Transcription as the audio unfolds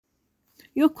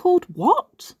You're called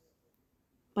what?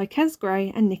 By Kes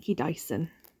Gray and Nikki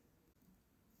Dyson.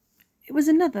 It was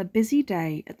another busy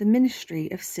day at the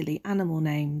Ministry of Silly Animal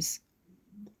Names.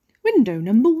 Window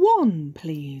number 1,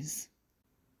 please.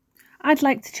 I'd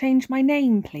like to change my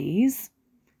name, please,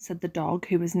 said the dog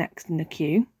who was next in the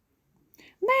queue.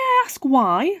 May I ask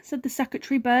why? Said the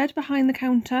secretary bird behind the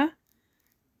counter.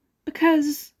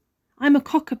 Because I'm a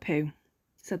cockapoo,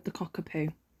 said the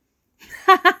cockapoo.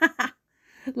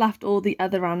 Laughed all the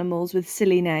other animals with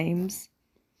silly names.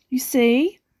 You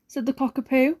see, said the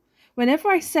cockapoo, whenever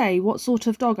I say what sort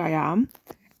of dog I am,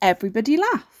 everybody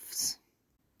laughs.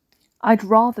 I'd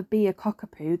rather be a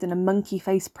cockapoo than a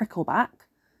monkey-faced prickleback,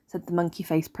 said the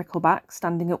monkey-faced prickleback,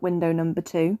 standing at window number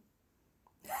 2.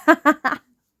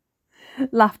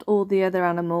 Laughed all the other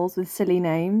animals with silly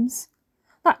names.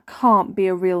 That can't be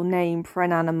a real name for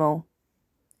an animal.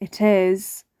 It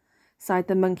is, sighed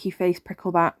the monkey-faced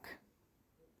prickleback.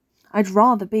 I'd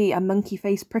rather be a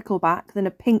monkey-faced prickleback than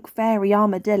a pink fairy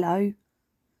armadillo,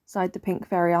 sighed the pink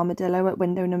fairy armadillo at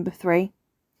window number 3.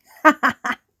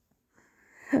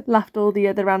 Laughed all the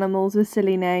other animals with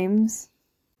silly names.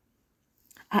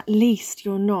 At least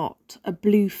you're not a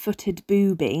blue-footed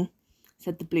booby,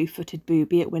 said the blue-footed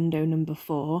booby at window number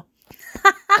 4.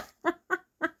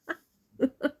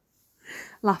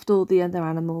 Laughed all the other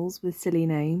animals with silly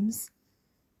names.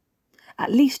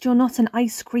 At least you're not an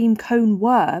ice cream cone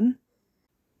worm,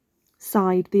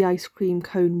 sighed the ice cream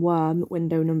cone worm at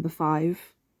window number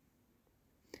 5.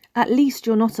 At least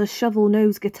you're not a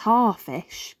shovel-nosed guitar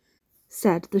fish,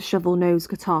 said the shovel-nosed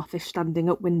guitar fish standing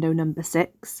at window number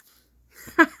 6.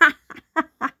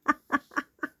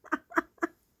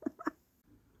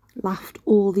 Laughed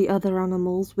all the other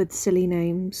animals with silly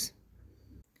names.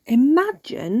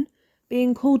 Imagine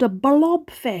being called a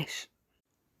blobfish,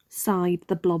 sighed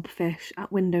the blobfish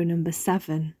at window number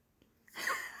 7.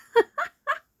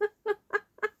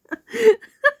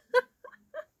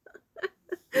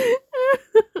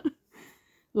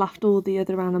 Laughed all the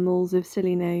other animals with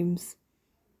silly names.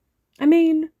 I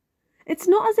mean, it's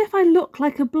not as if I look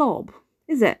like a blob,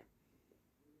 is it?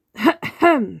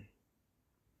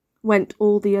 Went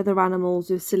all the other animals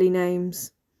with silly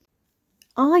names.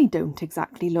 I don't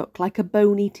exactly look like a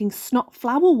bone-eating snot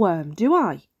flower worm, do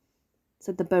I?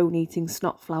 Said the bone-eating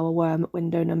snot flower worm at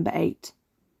window number 8.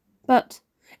 But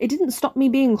it didn't stop me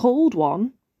being called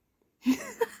one.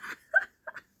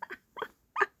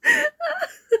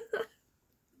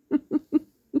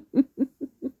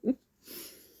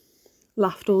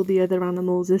 Laughed all the other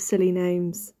animals with silly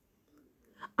names.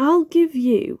 I'll give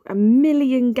you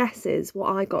 1,000,000 guesses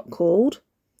what I got called,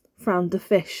 frowned the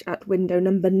fish at window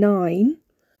number 9.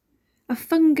 A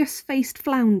fungus-faced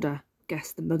flounder,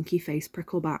 guessed the monkey-faced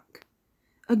prickleback.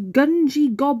 A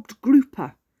gungy-gobbed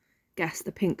grouper, guessed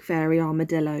the pink fairy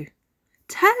armadillo.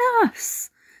 Tell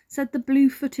us, said the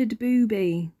blue-footed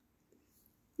booby.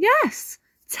 Yes,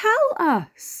 tell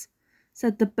us,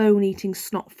 said the bone-eating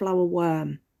snot-flower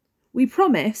worm. We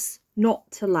promise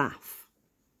not to laugh.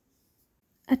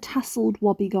 A tasselled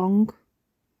wobbegong,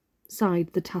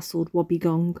 sighed the tasselled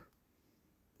wobbegong.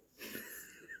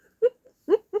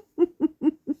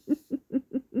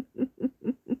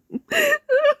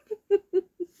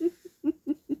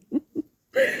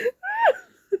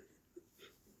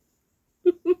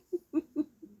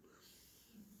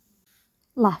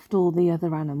 Laughed all the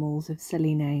other animals with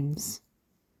silly names.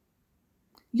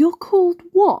 You're called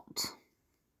what?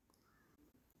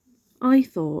 I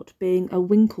thought being a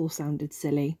winkle sounded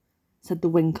silly, said the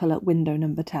winkle at window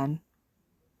number 10.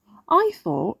 I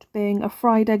thought being a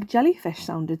fried egg jellyfish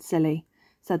sounded silly,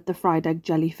 said the fried egg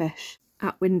jellyfish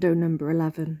at window number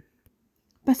 11.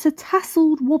 But a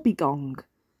tasselled wobbegong.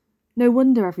 No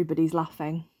wonder everybody's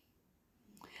laughing.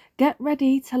 Get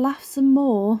ready to laugh some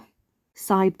more,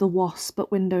 sighed the wasp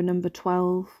at window number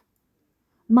 12.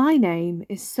 My name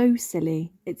is so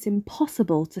silly it's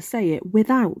impossible to say it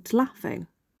without laughing.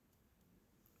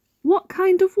 What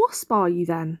kind of wasp are you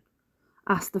then?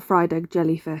 Asked the fried egg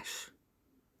jellyfish.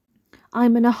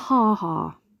 I'm an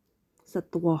aha-ha,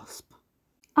 said the wasp.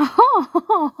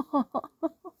 Aha-ha!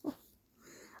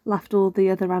 Laughed all the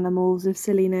other animals with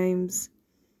silly names.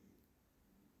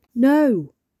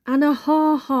 No, an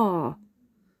aha-ha,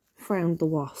 frowned the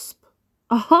wasp.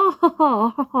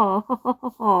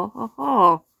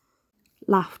 Ah-ha-ha-ha-ha-ha-ha-ha-ha,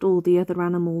 laughed all the other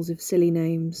animals with silly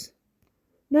names.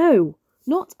 No,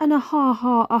 not an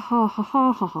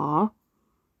ah-ha-ha-ah-ha-ha-ha-ha-ha,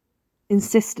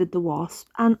 insisted the wasp,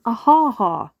 an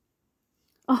ah-ha-ha.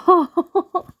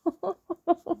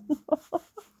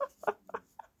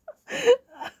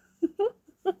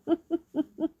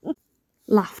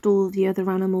 Laughed all the other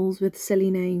animals with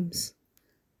silly names.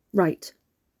 Right,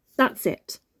 That's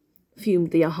it,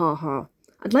 fumed the ahaha.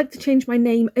 I'd like to change my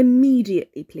name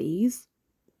immediately, please.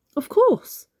 Of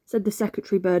course, said the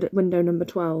secretary bird at window number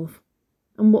 12.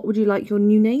 And what would you like your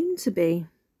new name to be?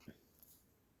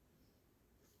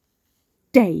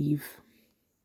 Dave.